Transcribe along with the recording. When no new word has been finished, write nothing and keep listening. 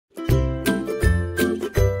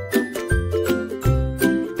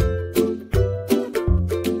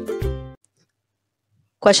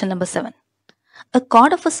Question number 7. A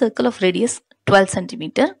chord of a circle of radius 12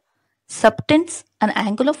 cm subtends an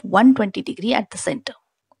angle of 120 degree at the center.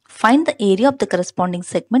 Find the area of the corresponding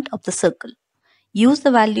segment of the circle. Use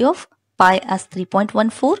the value of pi as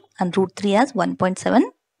 3.14 and root 3 as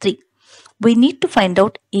 1.73. We need to find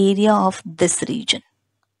out area of this region,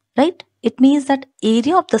 right? It means that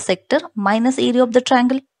area of the sector minus area of the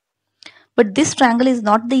triangle. But this triangle is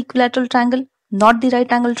not the equilateral triangle, not the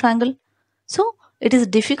right angle triangle. So it is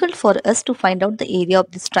difficult for us to find out the area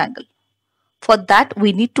of this triangle. For that,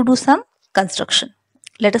 we need to do some construction.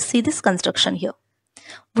 Let us see this construction here.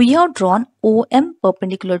 We have drawn OM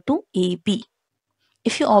perpendicular to AB.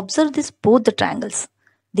 If you observe this, both the triangles,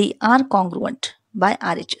 they are congruent by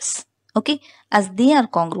RHS. Okay, as they are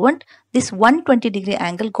congruent, this 120 degree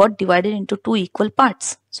angle got divided into two equal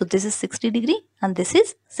parts. So this is 60 degree and this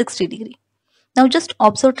is 60 degree. Now just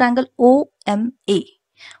observe triangle OMA.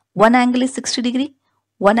 One angle is 60 degree,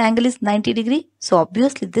 one angle is 90 degree. So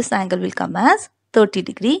obviously this angle will come as 30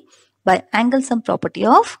 degree by angle sum property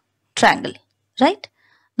of triangle, right?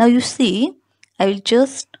 Now you see, I will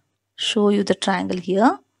just show you the triangle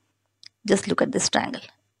here. Just look at this triangle,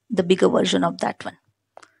 the bigger version of that one.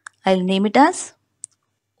 I'll name it as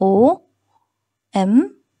OMA.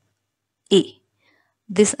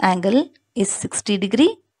 This angle is 60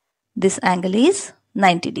 degree. This angle is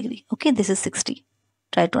 90 degree. Okay, this is 60.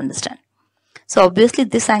 Try to understand. So obviously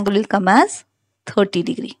this angle will come as 30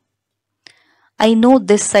 degree. I know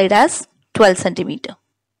this side as 12 centimeter.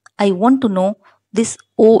 I want to know this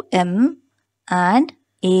OM and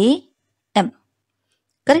AM.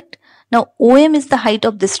 Correct? Now OM is the height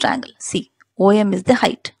of this triangle. See, OM is the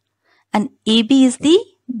height and AB is the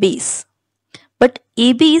base. But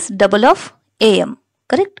AB is double of AM.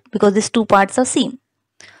 Correct? Because these two parts are same.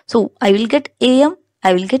 So I will get AM,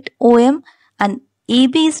 I will get OM, and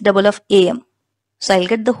AB is double of AM. So I'll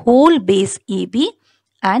get the whole base AB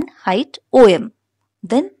and height OM.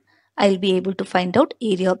 Then I'll be able to find out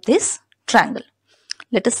area of this triangle.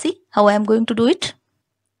 Let us see how I am going to do it.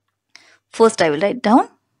 First I will write down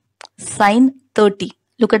sine 30.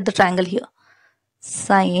 Look at the triangle here.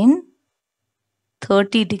 Sine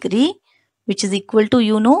 30 degree, which is equal to,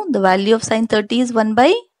 you know, the value of sine 30 is 1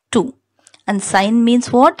 by 2. And sine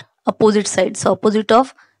means what? Opposite side. So opposite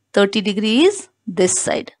of 30 degree is this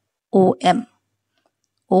side, OM.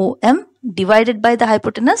 OM divided by the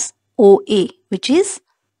hypotenuse OA, which is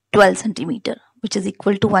 12 centimeter, which is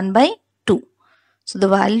equal to 1 by 2. So the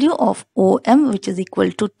value of OM, which is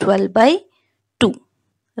equal to 12 by 2,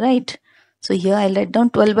 right? So here I'll write down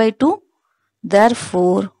 12 by 2.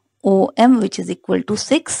 Therefore, OM, which is equal to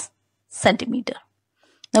 6 centimeter.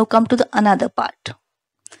 Now come to the another part.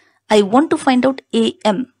 I want to find out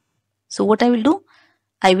AM. So what I will do?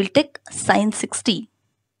 I will take sine 60.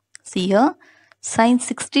 See here, sine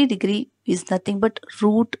 60 degree is nothing but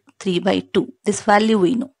root 3 by 2. This value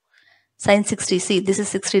we know. Sine 60, see, this is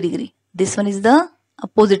 60 degree. This one is the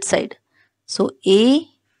opposite side. So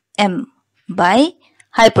AM by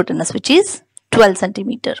hypotenuse, which is 12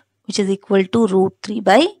 centimeter, which is equal to root 3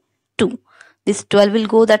 by 2. This 12 will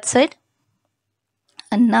go that side.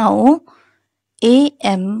 And now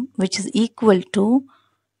AM, which is equal to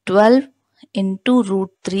 12 into root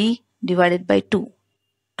 3 divided by 2.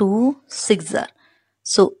 2 6 are.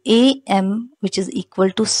 So AM, which is equal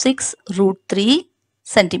to 6 root 3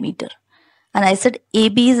 centimeter. And I said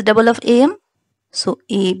AB is double of AM. So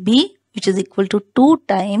AB, which is equal to 2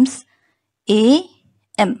 times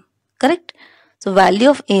AM. Correct? So value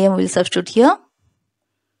of AM will substitute here.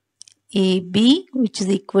 AB, which is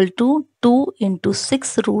equal to 2 into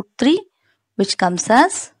 6 root 3, which comes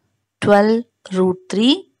as 12 root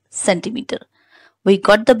 3 centimeter. We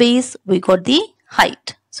got the base, we got the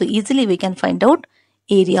height. So easily we can find out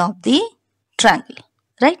area of the triangle,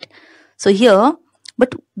 right? So here,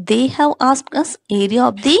 but they have asked us area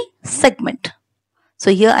of the segment.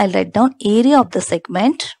 So here I'll write down area of the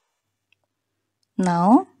segment.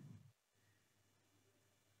 Now,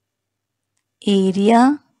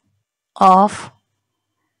 area of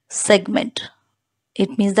segment.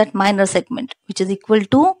 It means that minor segment, which is equal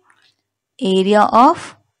to area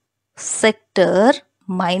of sector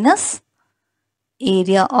minus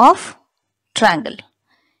area of triangle.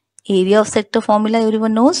 Area of sector formula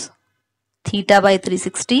everyone knows. Theta by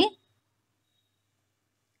 360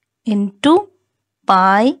 into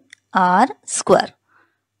pi r square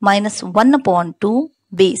minus 1 upon 2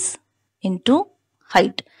 base into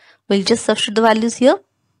height. We'll just substitute the values here.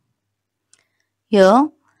 Here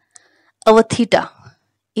our theta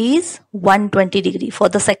is 120 degree for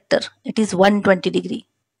the sector. It is 120 degree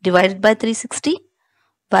divided by 360.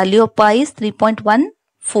 Value of pi is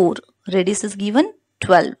 3.14. Radius is given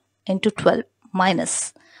 12 into 12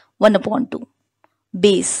 minus 1 upon 2.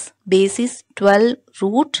 Base is 12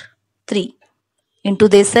 root 3 into,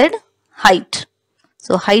 they said, height.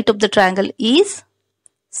 So height of the triangle is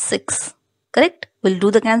 6. Correct? We'll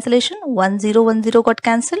do the cancellation. 1 0 1 0 got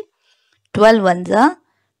cancelled. 12 ones are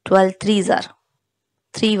 12 threes are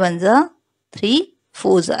 3 ones are 3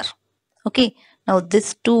 fours are. Okay. Now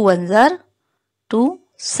this 2 ones are 2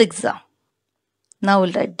 6 are. Now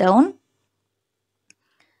we'll write down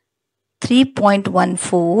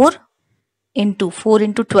 3.14 into 4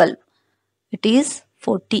 into 12. It is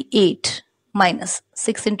 48 minus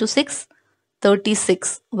 6 into 6,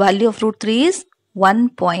 36. Value of root 3 is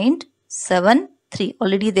 1.73.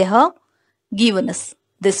 Already they have given us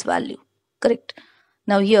this value. Correct.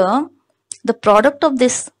 Now here the product of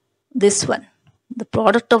this one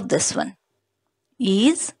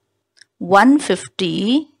is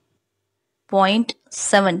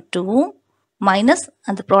 150.72 minus,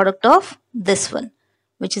 and the product of this one,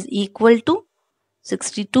 which is equal to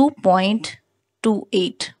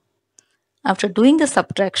 62.28. After doing the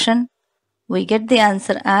subtraction, we get the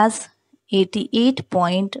answer as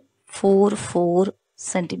 88.44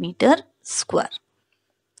 centimeter square.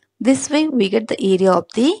 This way we get the area of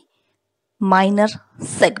the minor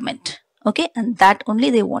segment. Okay, and that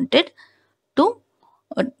only they wanted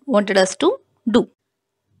us to do.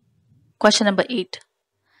 Question number 8.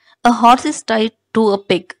 A horse is tied to a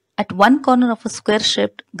peg at one corner of a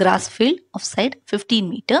square-shaped grass field of side 15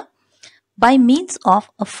 meter by means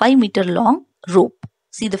of a 5 meter long rope.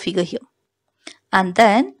 See the figure here. And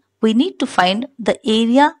then we need to find the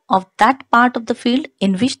area of that part of the field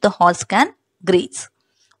in which the horse can graze.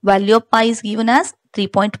 Value of pi is given as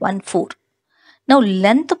 3.14. Now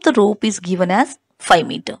length of the rope is given as 5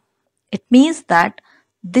 meter. It means that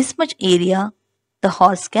this much area the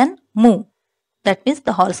horse can move. That means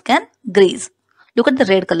the horse can graze. Look at the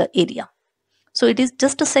red color area. So it is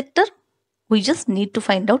just a sector. We just need to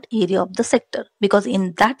find out area of the sector, because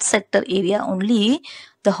in that sector area only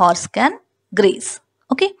the horse can graze.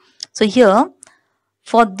 Okay. So here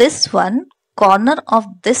for this one, corner of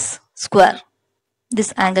this square,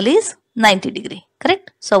 this angle is 90 degree.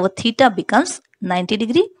 Correct. So our theta becomes 90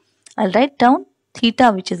 degree. I'll write down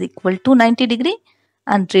theta, which is equal to 90 degree,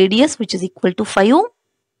 and radius, which is equal to 5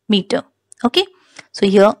 meter. Okay. So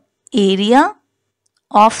here area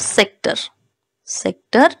of sector,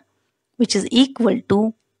 which is equal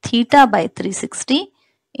to theta by 360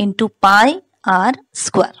 into pi r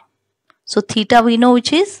square. So theta we know,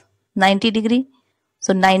 which is 90 degree.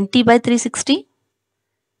 So 90 by 360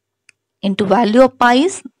 into value of pi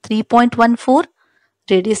is 3.14.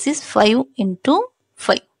 Radius is 5 into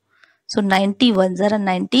 5. So 90 ones are and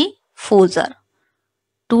 90 fours are.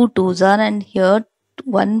 2 twos are, and here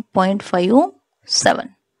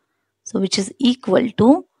 1.57. So which is equal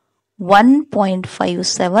to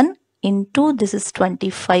 1.57 into, this is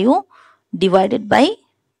 25 divided by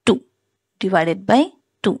 2.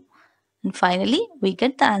 And finally we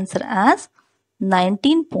get the answer as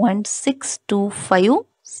 19.625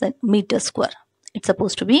 meter square. It's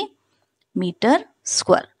supposed to be meter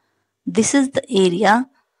square. This is the area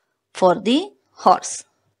for the horse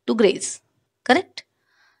to graze. Correct?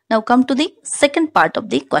 Now come to the second part of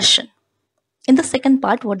the question. In the second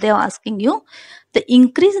part, what they are asking you, the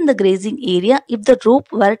increase in the grazing area if the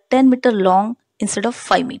rope were 10 meter long instead of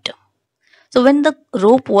 5 meter. So when the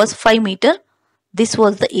rope was 5 meter, this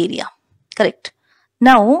was the area. Correct.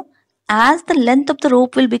 Now, as the length of the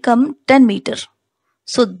rope will become 10 meter,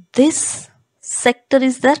 so this sector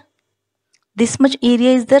is there. This much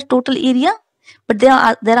area is there, total area. But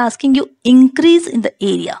they're asking you increase in the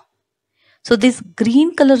area. So this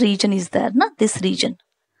green color region is there, na? This region.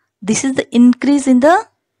 This is the increase in the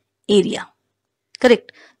area.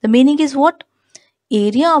 Correct. The meaning is what?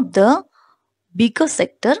 Area of the bigger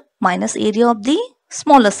sector minus area of the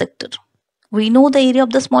smaller sector. We know the area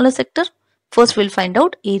of the smaller sector. First we'll find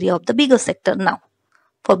out area of the bigger sector now.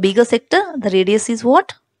 For bigger sector, the radius is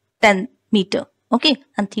what? 10 meter. Okay.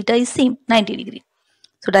 And theta is same, 90 degree.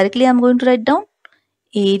 So directly I'm going to write down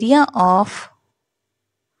area of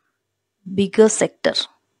bigger sector,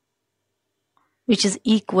 which is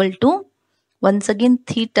equal to, once again,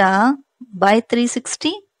 theta by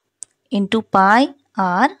 360 into pi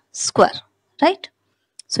r square. Right?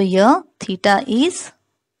 So here theta is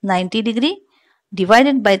 90 degree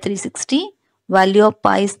divided by 360. Value of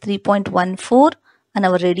pi is 3.14 and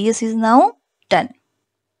our radius is now 10.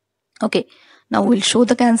 Okay. Now we'll show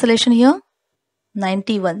the cancellation here.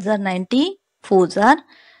 90 ones are 90 fours are.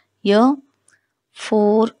 Here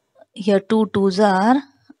 4, here 2 twos are,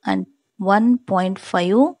 and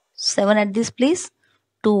 1.57 at this place.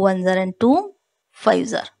 2 ones are and 2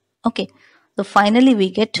 5s are. Okay. So finally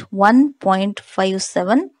we get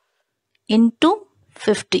 1.57 into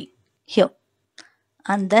 50 here.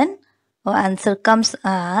 And then our answer comes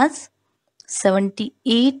as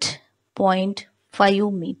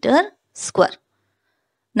 78.5 meter square.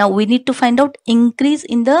 Now we need to find out increase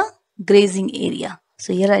in the grazing area.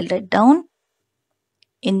 So here I'll write down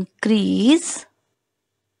increase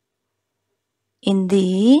in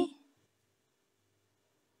the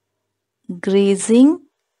grazing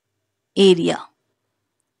area.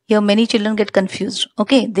 Here many children get confused.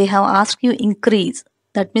 Okay, they have asked you increase.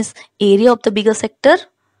 That means area of the bigger sector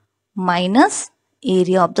minus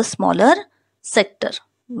area of the smaller sector,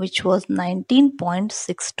 which was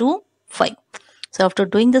 19.625. So after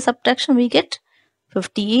doing the subtraction, we get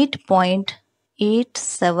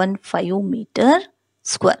 58.875 meter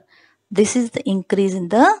square. This is the increase in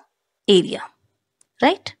the area,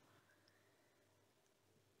 right?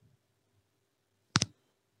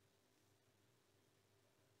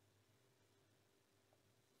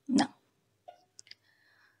 Now,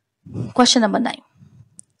 question number 9.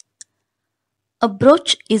 A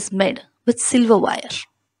brooch is made with silver wire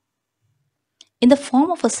in the form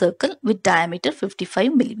of a circle with diameter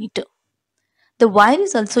 55 millimeter. The wire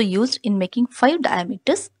is also used in making 5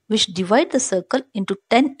 diameters which divide the circle into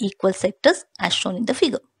 10 equal sectors as shown in the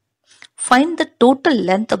figure. Find the total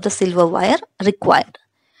length of the silver wire required.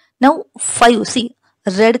 Now 5, see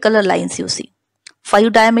red color lines you see.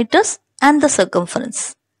 5 diameters and the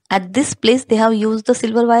circumference. At this place they have used the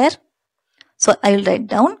silver wire. So I will write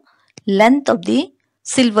down length of the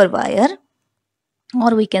silver wire,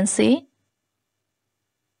 or we can say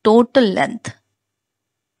total length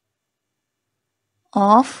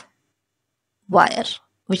of wire,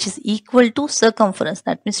 which is equal to circumference,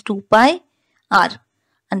 that means 2 pi r,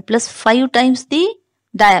 and plus 5 times the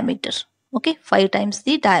diameter. Okay, 5 times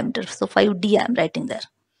the diameter, so 5d I am writing there.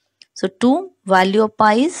 So 2, value of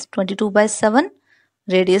pi is 22 by 7,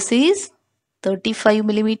 radius is 35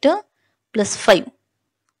 millimeter plus 5.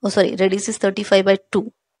 Oh sorry, radius is 35 by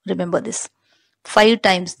 2, remember this. 5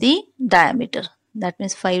 times the diameter, that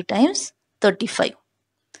means 5 times 35.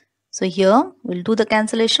 So here we'll do the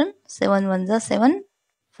cancellation. 7 ones are 7,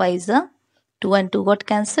 5s are 2 and 2 got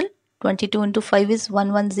cancelled. 22 into 5 is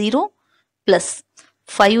 110 plus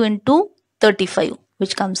 5 into 35,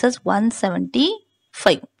 which comes as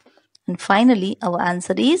 175. And finally our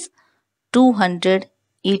answer is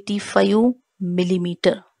 285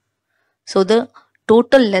 millimeter. So the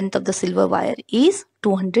total length of the silver wire is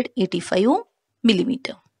 285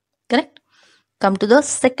 millimeter. Correct? Come to the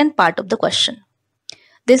second part of the question.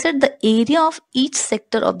 They said the area of each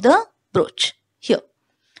sector of the brooch here.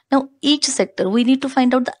 Now each sector, we need to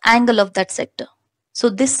find out the angle of that sector. So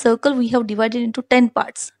this circle we have divided into 10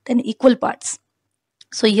 parts, 10 equal parts.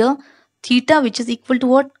 So here theta, which is equal to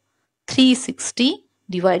what? 360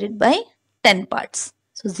 divided by 10 parts.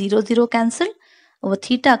 So 0, 0 cancel. Our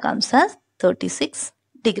theta comes as 36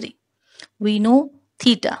 degree. We know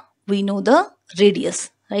theta, we know the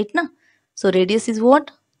radius, right now. So radius is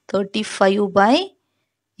what? 35 by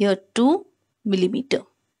here 2 millimeter.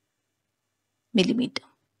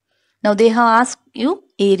 Now they have asked you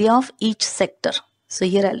area of each sector. So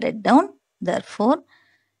here I'll write down, therefore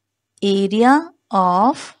area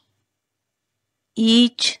of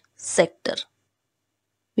each sector,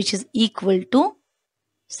 which is equal to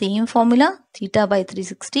same formula, theta by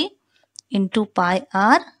 360 into pi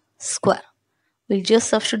r square. We'll just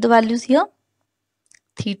substitute the values here.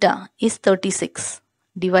 Theta is 36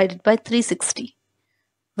 divided by 360.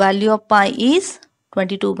 Value of pi is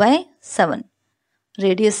 22 by 7.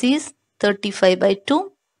 Radius is 35 by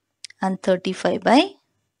 2 and 35 by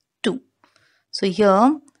 2. So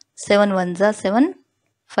here 7 ones are 7,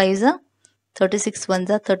 5s are 36 ones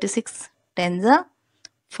are 36, 10s are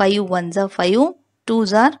 5 ones are 5,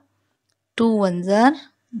 2s are 2 ones are,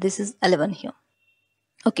 this is 11 here.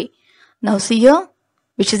 Okay, now see here,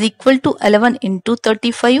 which is equal to 11 into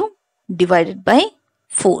 35 divided by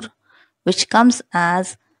 4, which comes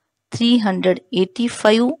as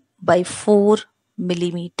 385 by 4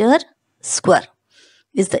 millimeter square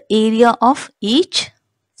is the area of each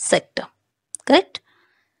sector. Correct?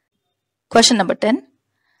 Question number 10.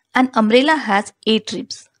 An umbrella has 8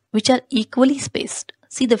 ribs which are equally spaced.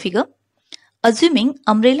 See the figure. Assuming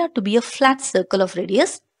umbrella to be a flat circle of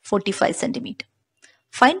radius 45 cm.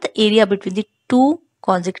 Find the area between the 2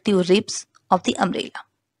 consecutive ribs of the umbrella.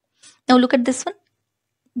 Now look at this one.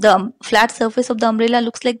 The flat surface of the umbrella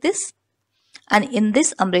looks like this. And in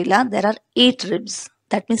this umbrella there are 8 ribs.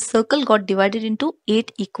 That means circle got divided into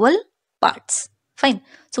 8 equal parts. Fine.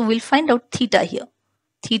 So we'll find out theta here.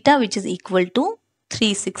 Theta, which is equal to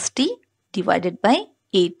 360 divided by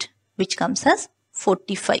 8, which comes as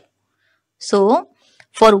 45. So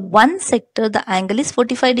for one sector the angle is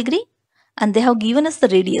 45 degree and they have given us the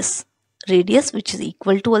radius which is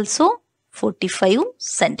equal to also 45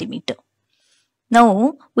 centimeter.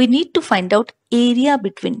 Now we need to find out area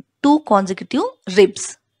between two consecutive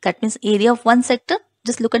ribs. That means area of one sector.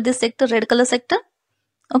 Just look at this sector, red color sector.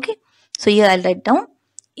 Okay. So here I'll write down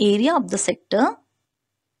area of the sector.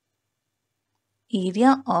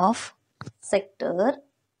 Area of sector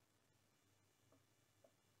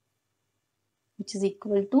which is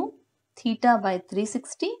equal to theta by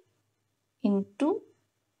 360 into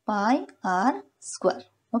pi r square.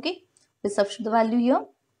 Okay. We substitute the value here.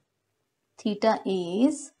 Theta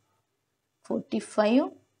is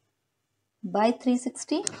 45 by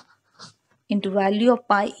 360 into value of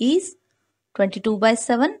pi is 22 by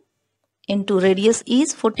 7 into radius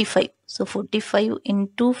is 45. So 45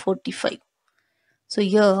 into 45. So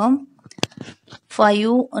here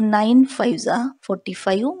 9 5s are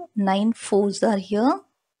 45, 9 4s are here,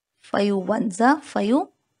 5 1s are 5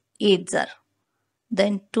 8s are.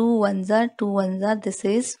 Then 2 1s are 2 1s are, this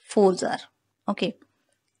is 4s are. Okay.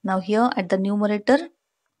 Now here at the numerator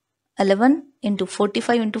 11 into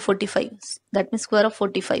 45 into 45, that means square of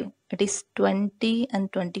 45, it is 20 and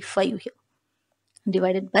 25 here,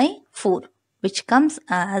 divided by 4, which comes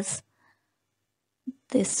as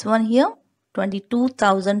this one here,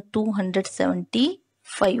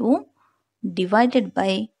 22,275 divided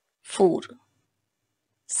by 4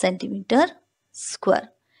 centimeter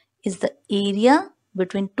square is the area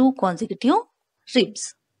between two consecutive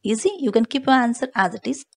ribs. Easy, you can keep your answer as it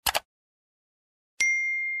is.